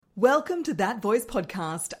Welcome to That Voice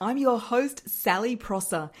Podcast. I'm your host, Sally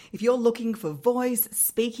Prosser. If you're looking for voice,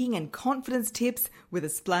 speaking, and confidence tips with a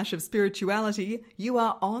splash of spirituality, you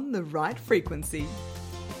are on the right frequency.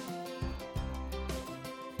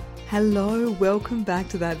 Hello, welcome back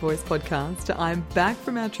to That Voice Podcast. I'm back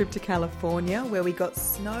from our trip to California where we got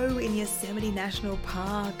snow in Yosemite National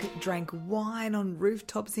Park, drank wine on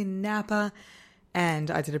rooftops in Napa,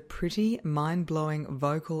 and I did a pretty mind-blowing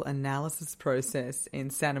vocal analysis process in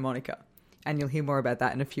Santa Monica. And you'll hear more about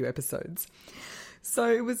that in a few episodes.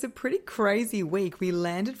 So it was a pretty crazy week. We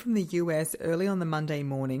landed from the US early on the Monday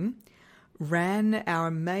morning, ran our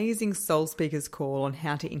amazing Soul Speakers call on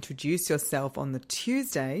how to introduce yourself on the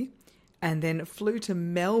Tuesday, and then flew to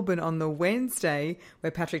Melbourne on the Wednesday,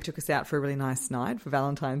 where Patrick took us out for a really nice night for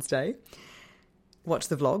Valentine's Day. Watch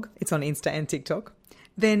the vlog. It's on Insta and TikTok.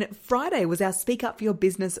 Then Friday was our Speak Up for Your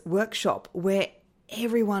Business workshop, where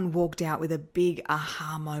everyone walked out with a big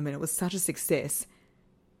aha moment. It was such a success.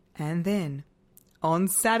 And then on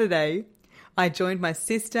Saturday, I joined my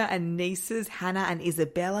sister and nieces, Hannah and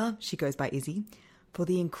Isabella, she goes by Izzy, for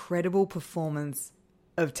the incredible performance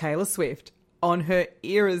of Taylor Swift on her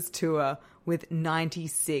Eras tour with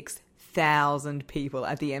 96,000 people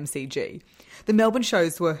at the MCG. The Melbourne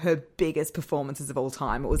shows were her biggest performances of all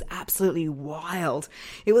time. It was absolutely wild.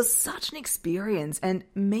 It was such an experience. And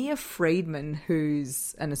Mia Friedman,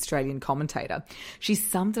 who's an Australian commentator, she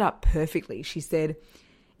summed it up perfectly. She said,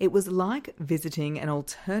 "It was like visiting an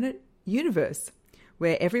alternate universe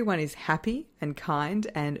where everyone is happy and kind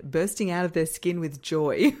and bursting out of their skin with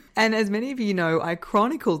joy." And as many of you know, I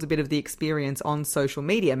chronicled a bit of the experience on social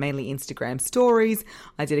media, mainly Instagram stories.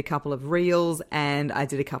 I did a couple of reels and I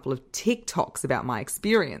did a couple of TikToks about my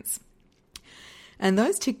experience. And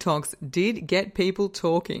those TikToks did get people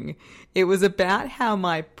talking. It was about how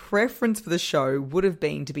my preference for the show would have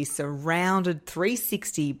been to be surrounded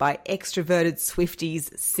 360 by extroverted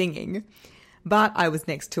Swifties singing. But I was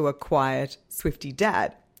next to a quiet Swiftie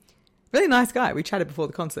dad. Really nice guy. We chatted before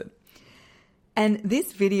the concert. And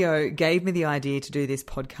this video gave me the idea to do this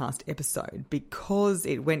podcast episode because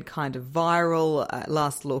it went kind of viral.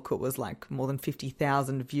 Last look, it was like more than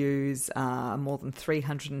 50,000 views, more than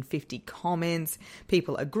 350 comments,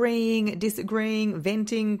 people agreeing, disagreeing,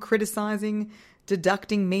 venting, criticizing,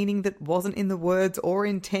 deducting meaning that wasn't in the words or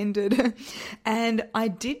intended. And I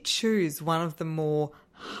did choose one of the more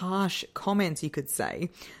harsh comments, you could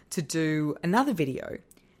say, to do another video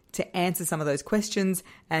to answer some of those questions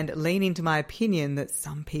and lean into my opinion that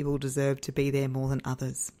some people deserve to be there more than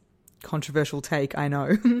others. Controversial take, I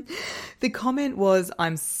know. The comment was,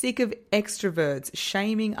 "I'm sick of extroverts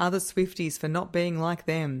shaming other Swifties for not being like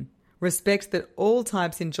them. Respect that all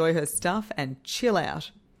types enjoy her stuff and chill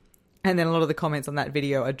out." And then a lot of the comments on that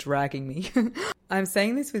video are dragging me. I'm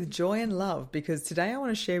saying this with joy and love because today I want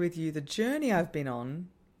to share with you the journey I've been on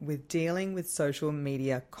with dealing with social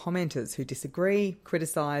media commenters who disagree,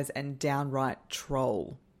 criticize, and downright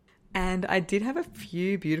troll. And I did have a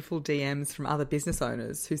few beautiful DMs from other business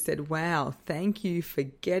owners who said, "Wow, thank you for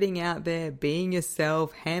getting out there, being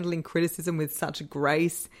yourself, handling criticism with such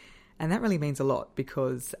grace." And that really means a lot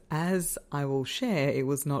because, as I will share, it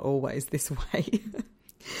was not always this way.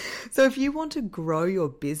 So if you want to grow your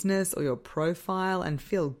business or your profile and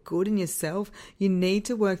feel good in yourself, you need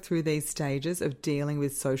to work through these stages of dealing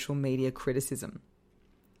with social media criticism.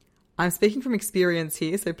 I'm speaking from experience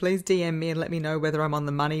here, so please DM me and let me know whether I'm on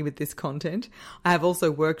the money with this content. I have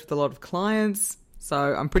also worked with a lot of clients,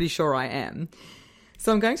 so I'm pretty sure I am.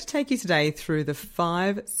 So I'm going to take you today through the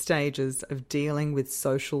 5 stages of dealing with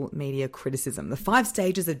social media criticism. The 5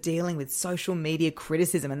 stages of dealing with social media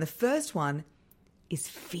criticism. And the first one is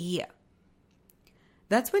fear.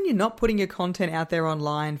 That's when you're not putting your content out there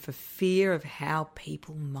online for fear of how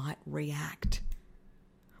people might react.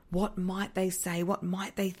 What might they say? What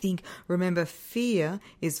might they think? Remember, fear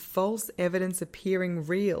is false evidence appearing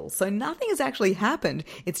real. So nothing has actually happened.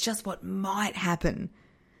 It's just what might happen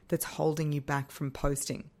that's holding you back from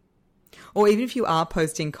posting. Or even if you are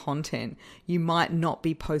posting content, you might not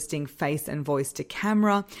be posting face and voice to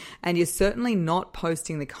camera, and you're certainly not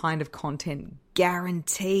posting the kind of content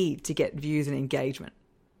guaranteed to get views and engagement.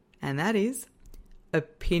 And that is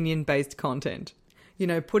opinion-based content. You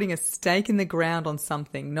know, putting a stake in the ground on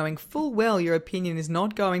something, knowing full well your opinion is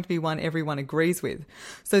not going to be one everyone agrees with.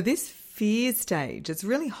 So this fear stage, it's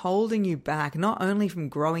really holding you back, not only from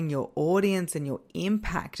growing your audience and your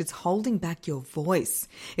impact, it's holding back your voice.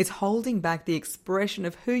 It's holding back the expression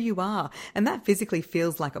of who you are. And that physically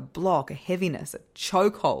feels like a block, a heaviness, a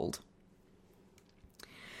chokehold.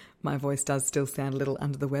 My voice does still sound a little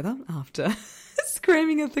under the weather after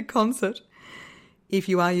screaming at the concert. If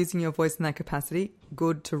you are using your voice in that capacity,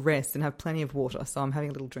 good to rest and have plenty of water. So I'm having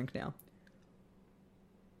a little drink now.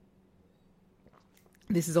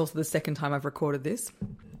 This is also the second time I've recorded this.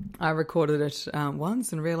 I recorded it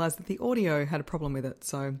once and realised that the audio had a problem with it.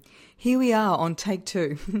 So here we are on take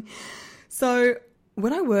 2. So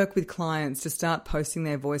when I work with clients to start posting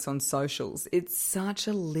their voice on socials, it's such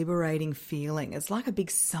a liberating feeling. It's like a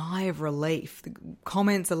big sigh of relief. The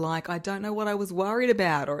comments are like, I don't know what I was worried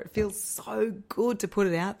about, or it feels so good to put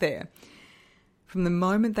it out there. From the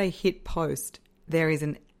moment they hit post, there is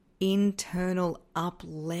an internal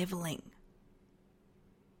up-leveling.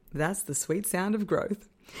 That's the sweet sound of growth.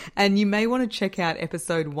 And you may want to check out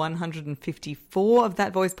episode 154 of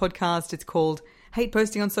That Voice podcast. It's called Hate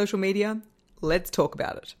Posting on Social Media. Let's talk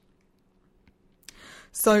about it.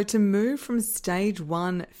 So to move from stage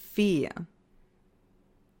 1, fear,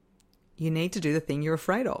 you need to do the thing you're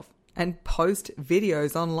afraid of and post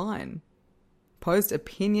videos online. Post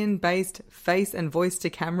opinion-based face and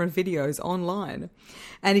voice-to-camera videos online.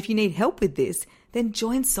 And if you need help with this, then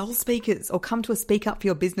join Soul Speakers or come to a Speak Up for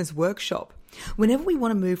Your Business workshop. Whenever we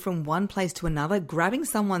want to move from one place to another, grabbing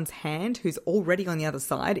someone's hand who's already on the other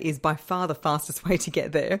side is by far the fastest way to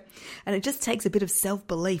get there. And it just takes a bit of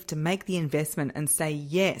self-belief to make the investment and say,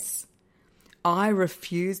 yes, I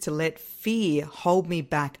refuse to let fear hold me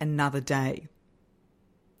back another day.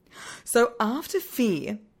 So after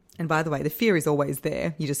fear, and by the way, the fear is always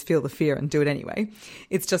there. You just feel the fear and do it anyway.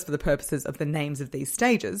 It's just for the purposes of the names of these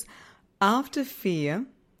stages. After fear,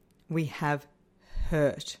 we have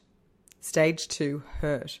hurt. Stage 2,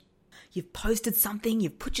 hurt. You've posted something,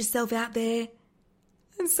 you've put yourself out there,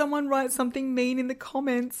 and someone writes something mean in the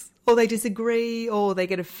comments, or they disagree, or they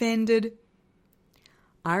get offended.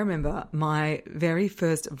 I remember my very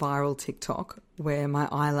first viral TikTok where my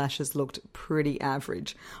eyelashes looked pretty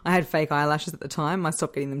average. I had fake eyelashes at the time. I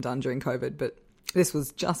stopped getting them done during COVID, but this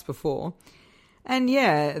was just before. And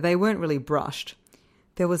yeah, they weren't really brushed.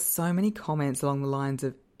 There was so many comments along the lines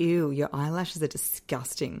of, ew, your eyelashes are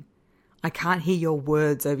disgusting. I can't hear your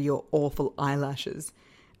words over your awful eyelashes.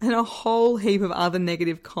 And a whole heap of other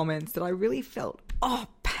negative comments that I really felt,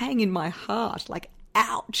 pang in my heart, like,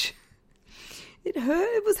 ouch. It hurt.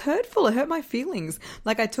 It was hurtful. It hurt my feelings.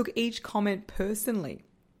 Like I took each comment personally.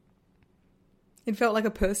 It felt like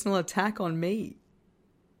a personal attack on me.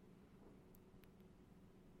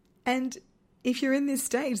 And if you're in this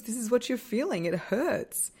stage, this is what you're feeling. It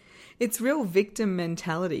hurts. It's real victim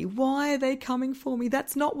mentality. Why are they coming for me?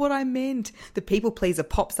 That's not what I meant. The people pleaser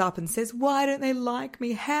pops up and says, why don't they like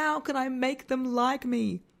me? How can I make them like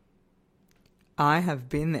me? I have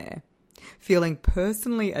been there, feeling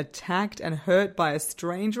personally attacked and hurt by a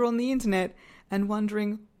stranger on the internet and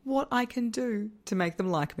wondering what I can do to make them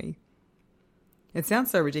like me. It sounds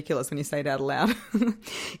so ridiculous when you say it out loud.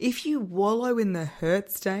 If you wallow in the hurt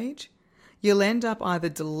stage, you'll end up either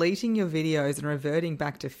deleting your videos and reverting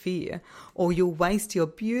back to fear, or you'll waste your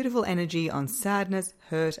beautiful energy on sadness,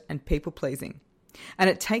 hurt, and people-pleasing. And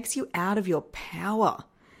it takes you out of your power,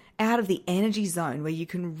 out of the energy zone where you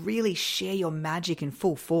can really share your magic in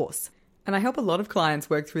full force. And I help a lot of clients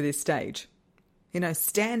work through this stage.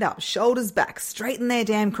 Stand up, shoulders back, straighten their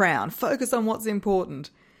damn crown, focus on what's important.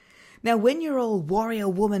 Now, when you're all warrior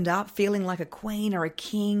womaned up, feeling like a queen or a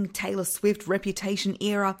king, Taylor Swift reputation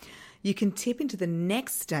era, you can tip into the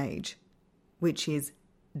next stage, which is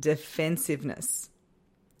defensiveness.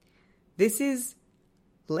 This is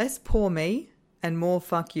less poor me and more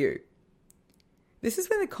fuck you. This is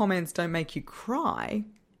when the comments don't make you cry,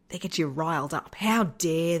 they get you riled up. How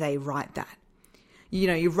dare they write that?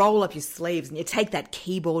 You roll up your sleeves and you take that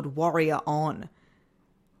keyboard warrior on.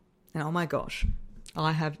 And oh my gosh,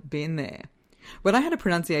 I have been there. When I had a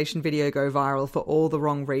pronunciation video go viral for all the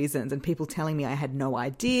wrong reasons and people telling me I had no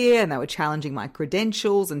idea and they were challenging my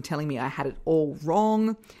credentials and telling me I had it all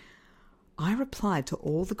wrong, I replied to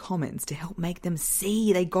all the comments to help make them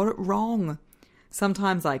see they got it wrong.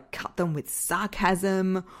 Sometimes I cut them with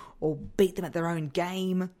sarcasm or beat them at their own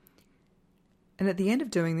game. And at the end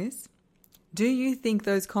of doing this, do you think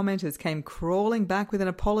those commenters came crawling back with an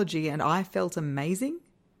apology and I felt amazing?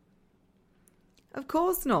 Of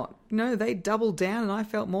course not. No, they doubled down and I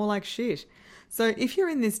felt more like shit. So if you're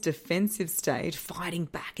in this defensive stage, fighting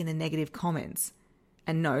back in the negative comments,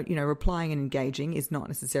 and note, replying and engaging is not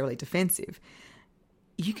necessarily defensive,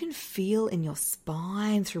 you can feel in your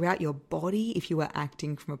spine, throughout your body, if you are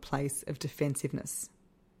acting from a place of defensiveness.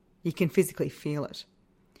 You can physically feel it.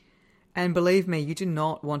 And believe me, you do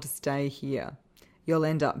not want to stay here. You'll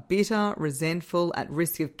end up bitter, resentful, at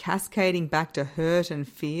risk of cascading back to hurt and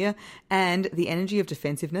fear, and the energy of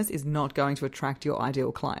defensiveness is not going to attract your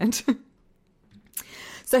ideal client.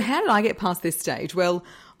 So how did I get past this stage? Well,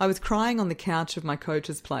 I was crying on the couch of my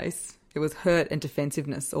coach's place. It was hurt and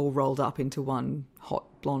defensiveness all rolled up into one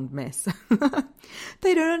hot blonde mess.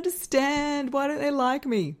 They don't understand. Why don't they like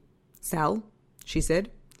me? Sal, she said,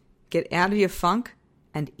 get out of your funk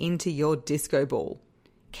and into your disco ball.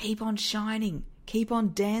 Keep on shining. Keep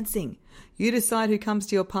on dancing. You decide who comes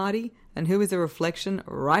to your party and who is a reflection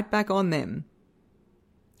right back on them.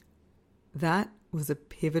 That was a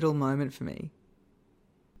pivotal moment for me.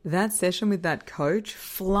 That session with that coach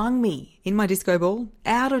flung me in my disco ball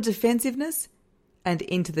out of defensiveness and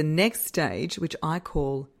into the next stage, which I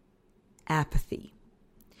call apathy.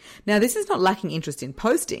 Now, this is not lacking interest in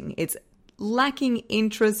posting. It's lacking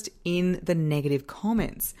interest in the negative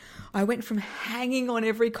comments. I went from hanging on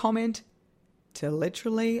every comment to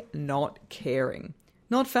literally not caring.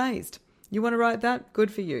 Not fazed. You want to write that?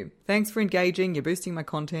 Good for you. Thanks for engaging. You're boosting my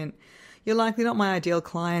content. You're likely not my ideal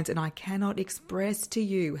client, and I cannot express to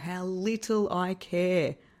you how little I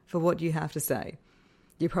care for what you have to say.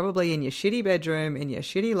 You're probably in your shitty bedroom, in your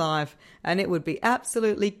shitty life, and it would be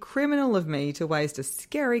absolutely criminal of me to waste a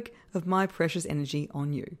skerrick of my precious energy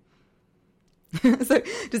on you. So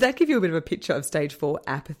does that give you a bit of a picture of stage 4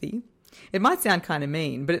 apathy? It might sound kind of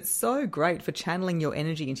mean, but it's so great for channeling your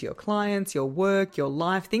energy into your clients, your work, your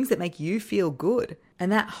life, things that make you feel good.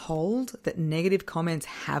 And that hold that negative comments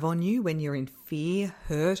have on you when you're in fear,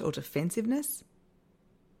 hurt, or defensiveness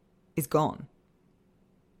is gone.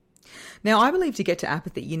 Now, I believe to get to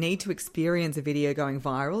apathy, you need to experience a video going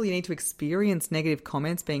viral. You need to experience negative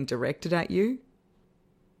comments being directed at you.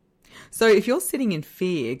 So if you're sitting in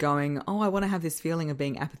fear going, oh, I want to have this feeling of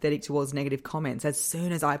being apathetic towards negative comments as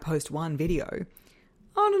soon as I post one video,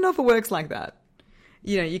 I don't know if it works like that.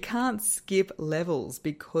 You know, you can't skip levels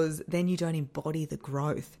because then you don't embody the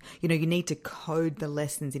growth. You know, you need to code the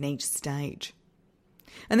lessons in each stage.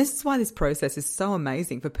 And this is why this process is so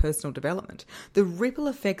amazing for personal development. The ripple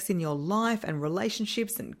effects in your life and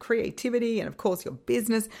relationships and creativity and, of course, your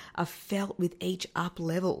business are felt with each up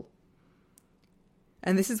level.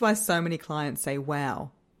 And this is why so many clients say, wow,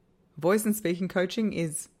 voice and speaking coaching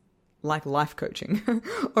is like life coaching.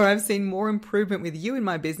 Or I've seen more improvement with you in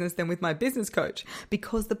my business than with my business coach,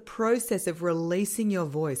 because the process of releasing your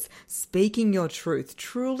voice, speaking your truth,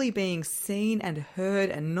 truly being seen and heard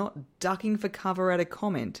and not ducking for cover at a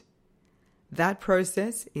comment, that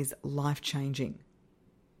process is life-changing.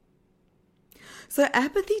 So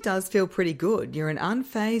apathy does feel pretty good. You're an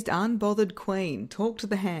unfazed, unbothered queen. Talk to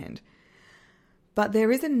the hand. But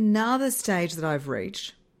there is another stage that I've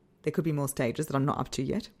reached. There could be more stages that I'm not up to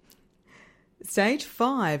yet. Stage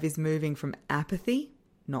 5 is moving from apathy,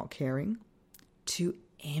 not caring, to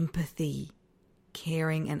empathy,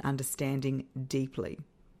 caring and understanding deeply.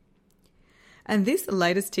 And this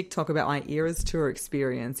latest TikTok about my Eras Tour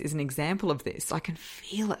experience is an example of this. I can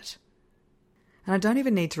feel it. And I don't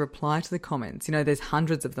even need to reply to the comments. You know, there's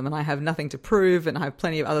hundreds of them and I have nothing to prove and I have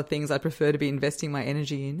plenty of other things I'd prefer to be investing my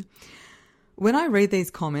energy in. When I read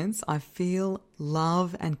these comments, I feel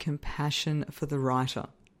love and compassion for the writer.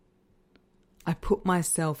 I put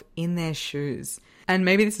myself in their shoes. And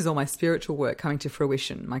maybe this is all my spiritual work coming to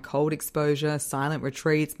fruition, my cold exposure, silent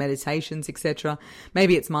retreats, meditations, etc.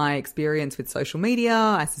 Maybe it's my experience with social media.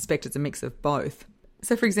 I suspect it's a mix of both.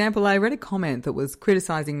 So, for example, I read a comment that was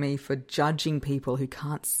criticizing me for judging people who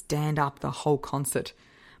can't stand up the whole concert.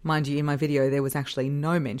 Mind you, in my video, there was actually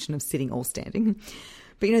no mention of sitting or standing.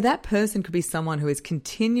 But, you know, that person could be someone who is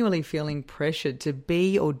continually feeling pressured to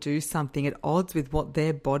be or do something at odds with what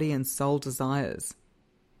their body and soul desires.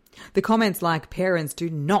 The comments like, parents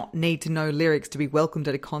do not need to know lyrics to be welcomed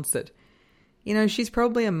at a concert. You know, she's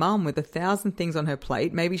probably a mum with 1,000 things on her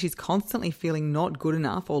plate. Maybe she's constantly feeling not good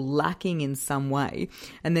enough or lacking in some way.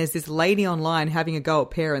 And there's this lady online having a go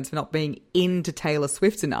at parents for not being into Taylor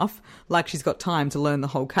Swift enough, like she's got time to learn the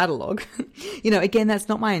whole catalogue. You know, again, that's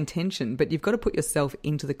not my intention, but you've got to put yourself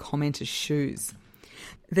into the commenter's shoes.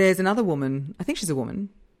 There's another woman, I think she's a woman,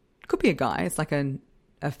 could be a guy. It's like a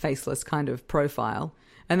faceless kind of profile.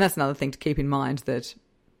 And that's another thing to keep in mind, that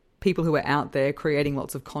people who are out there creating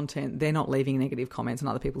lots of content, they're not leaving negative comments on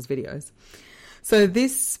other people's videos. So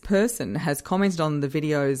this person has commented on the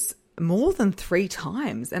videos more than 3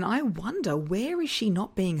 times. And I wonder, where is she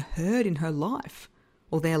not being heard in her life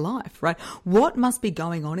or their life, right? What must be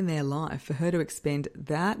going on in their life for her to expend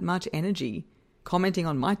that much energy commenting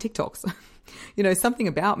on my TikToks? You know, something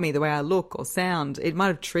about me, the way I look or sound, it might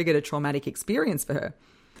have triggered a traumatic experience for her.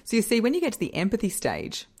 So you see, when you get to the empathy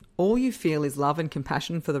stage, all you feel is love and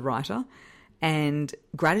compassion for the writer and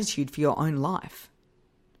gratitude for your own life.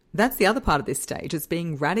 That's the other part of this stage. It's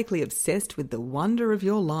being radically obsessed with the wonder of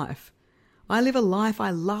your life. I live a life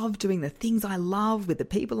I love, doing the things I love with the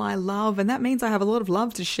people I love, and that means I have a lot of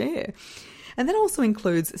love to share. And that also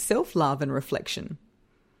includes self-love and reflection.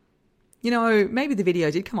 Maybe the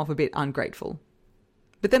video did come off a bit ungrateful.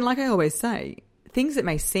 But then, like I always say, things that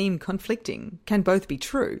may seem conflicting can both be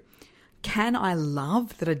true. Can I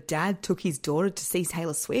love that a dad took his daughter to see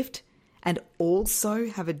Taylor Swift and also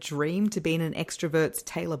have a dream to be in an extrovert's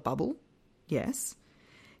Taylor bubble? Yes.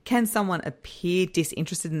 Can someone appear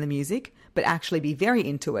disinterested in the music but actually be very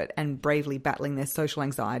into it and bravely battling their social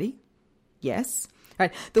anxiety? Yes.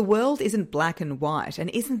 Right. The world isn't black and white, and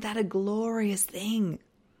isn't that a glorious thing?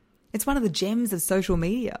 It's one of the gems of social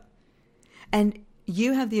media. And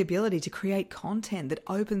you have the ability to create content that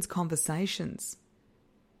opens conversations.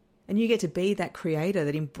 And you get to be that creator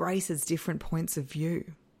that embraces different points of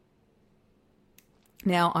view.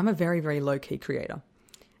 Now, I'm a very, very low-key creator.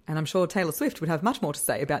 And I'm sure Taylor Swift would have much more to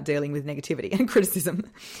say about dealing with negativity and criticism.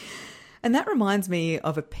 And that reminds me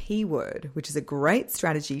of a P word, which is a great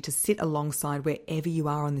strategy to sit alongside wherever you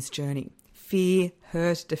are on this journey. Fear,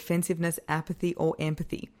 hurt, defensiveness, apathy, or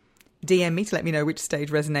empathy. DM me to let me know which stage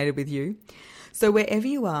resonated with you. So wherever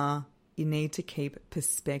you are, you need to keep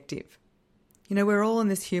perspective. We're all in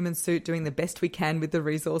this human suit doing the best we can with the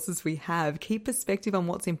resources we have. Keep perspective on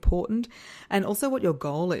what's important and also what your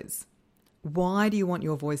goal is. Why do you want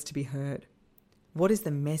your voice to be heard? What is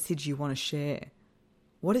the message you want to share?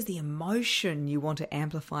 What is the emotion you want to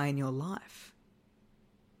amplify in your life?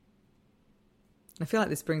 I feel like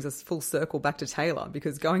this brings us full circle back to Taylor,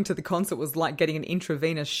 because going to the concert was like getting an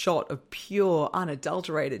intravenous shot of pure,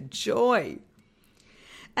 unadulterated joy.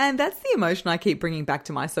 And that's the emotion I keep bringing back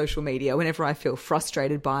to my social media whenever I feel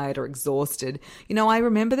frustrated by it or exhausted. I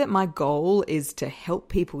remember that my goal is to help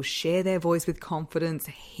people share their voice with confidence,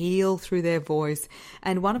 heal through their voice.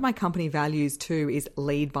 And one of my company values too is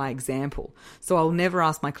lead by example. So I'll never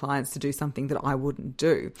ask my clients to do something that I wouldn't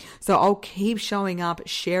do. So I'll keep showing up,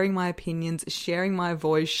 sharing my opinions, sharing my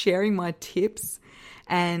voice, sharing my tips.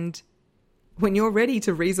 And when you're ready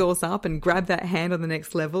to resource up and grab that hand on the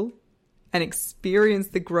next level, and experience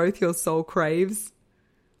the growth your soul craves,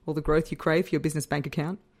 or the growth you crave for your business bank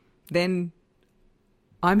account, then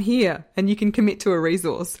I'm here and you can commit to a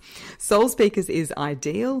resource. Soul Speakers is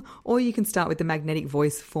ideal, or you can start with the Magnetic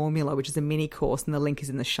Voice Formula, which is a mini course, and the link is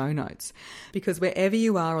in the show notes. Because wherever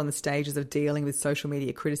you are on the stages of dealing with social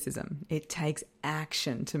media criticism, it takes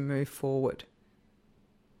action to move forward.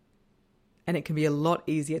 And it can be a lot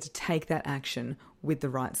easier to take that action with the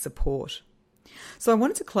right support. So I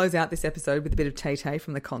wanted to close out this episode with a bit of Tay-Tay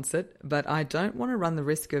from the concert, but I don't want to run the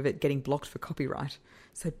risk of it getting blocked for copyright.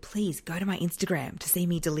 So please go to my Instagram to see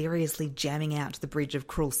me deliriously jamming out to the Bridge of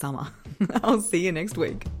Cruel Summer. I'll see you next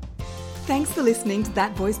week. Thanks for listening to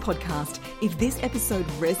That Voice Podcast. If this episode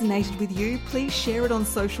resonated with you, please share it on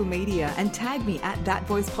social media and tag me at That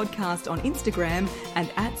Voice Podcast on Instagram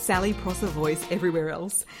and at Sally Prosser Voice everywhere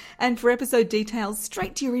else. And for episode details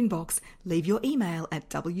straight to your inbox, leave your email at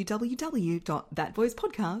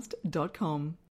www.thatvoicepodcast.com.